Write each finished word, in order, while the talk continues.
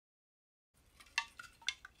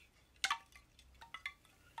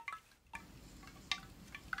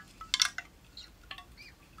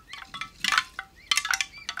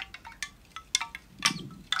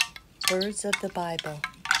Words of the Bible,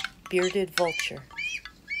 Bearded Vulture,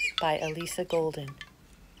 by Alisa Golden,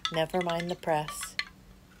 Never Mind the Press,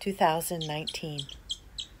 2019,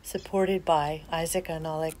 supported by Isaac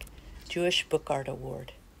Anolic Jewish Book Art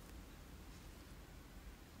Award.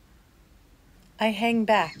 I hang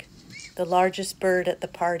back, the largest bird at the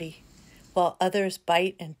party, while others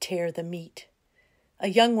bite and tear the meat. A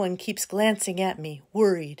young one keeps glancing at me,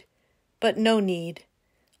 worried, but no need.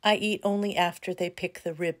 I eat only after they pick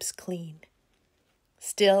the ribs clean.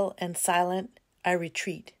 Still and silent, I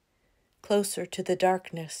retreat, closer to the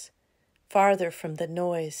darkness, farther from the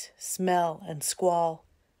noise, smell, and squall.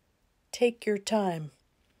 Take your time.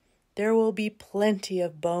 There will be plenty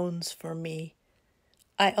of bones for me.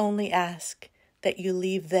 I only ask that you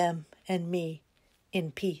leave them and me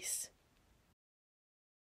in peace.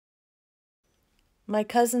 My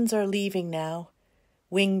cousins are leaving now,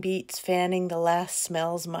 wing beats fanning the last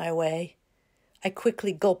smells my way. I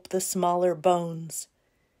quickly gulp the smaller bones.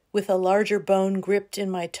 With a larger bone gripped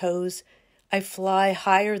in my toes, I fly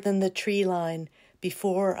higher than the tree line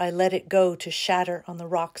before I let it go to shatter on the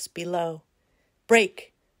rocks below.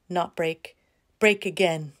 Break, not break, break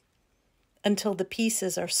again, until the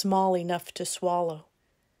pieces are small enough to swallow.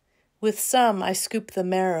 With some I scoop the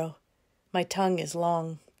marrow. My tongue is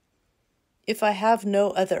long. If I have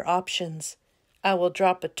no other options, I will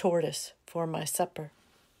drop a tortoise for my supper.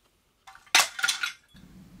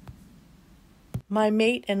 My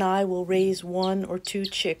mate and I will raise 1 or 2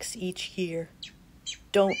 chicks each year.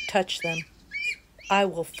 Don't touch them. I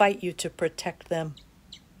will fight you to protect them.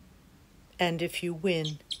 And if you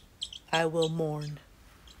win, I will mourn.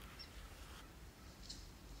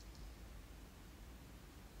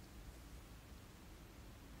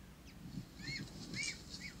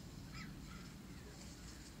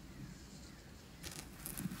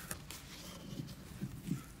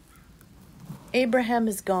 Abraham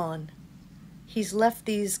is gone. He's left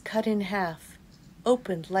these cut in half,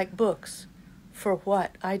 opened like books, for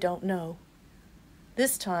what I don't know.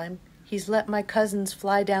 This time, he's let my cousins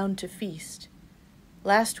fly down to feast.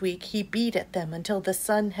 Last week, he beat at them until the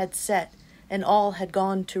sun had set and all had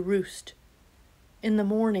gone to roost. In the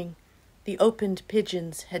morning, the opened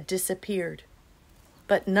pigeons had disappeared,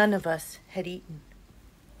 but none of us had eaten.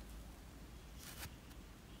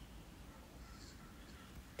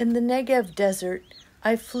 In the Negev desert,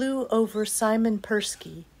 I flew over Shimon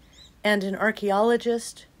Perski and an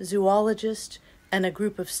archaeologist, zoologist, and a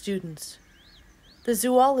group of students. The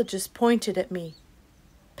zoologist pointed at me.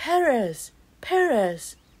 Peres,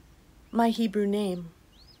 Peres, my Hebrew name.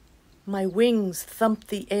 My wings thumped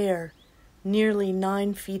the air, nearly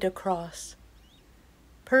 9 feet across.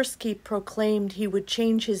 Perski proclaimed he would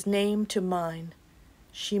change his name to mine,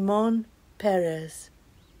 Shimon Peres.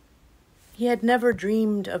 He had never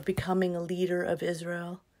dreamed of becoming a leader of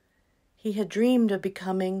Israel. He had dreamed of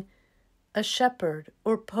becoming a shepherd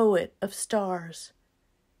or poet of stars.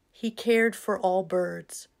 He cared for all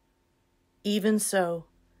birds. Even so,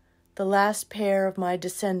 the last pair of my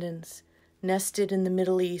descendants nested in the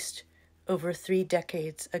Middle East over 3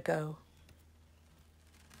 decades ago.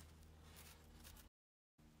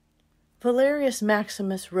 Valerius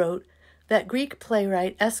Maximus wrote that Greek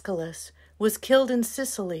playwright Aeschylus was killed in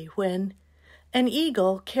Sicily when an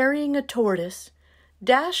eagle carrying a tortoise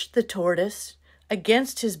dashed the tortoise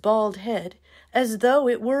against his bald head as though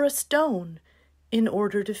it were a stone in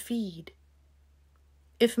order to feed.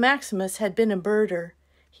 If Maximus had been a birder,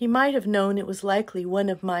 he might have known it was likely one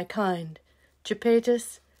of my kind,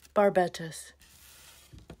 Gepetus barbetus.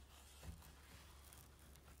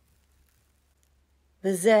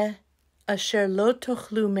 V'zeh asher lo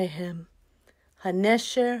tochlu mehem,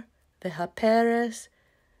 hanesher v'haperes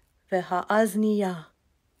v'ha'azniya.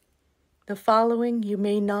 The following you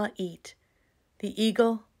may not eat: the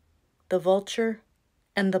eagle, the vulture,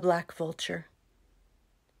 and the black vulture.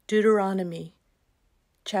 Deuteronomy,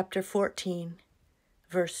 chapter 14,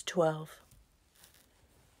 verse 12.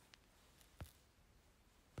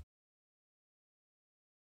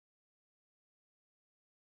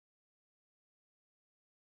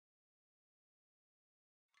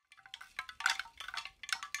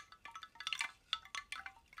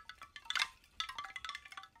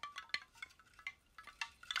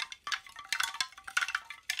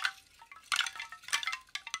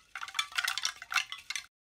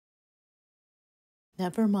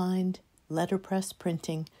 Never Mind letterpress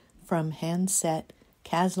printing from hand-set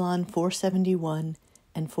Caslon 471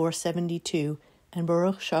 and 472 and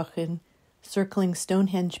Baruch Shochin, circling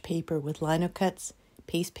Stonehenge paper with linocuts,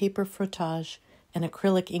 paste paper frottage, and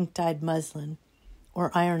acrylic ink-dyed muslin, or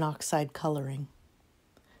iron oxide coloring.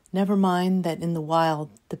 Never mind that in the wild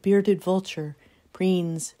the bearded vulture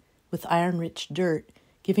preens with iron-rich dirt,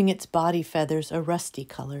 giving its body feathers a rusty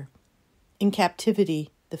color. In captivity,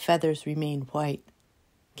 the feathers remain white.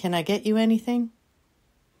 Can I get you anything?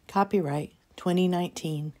 Copyright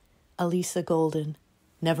 2019, Alisa Golden.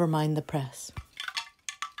 Never mind the press.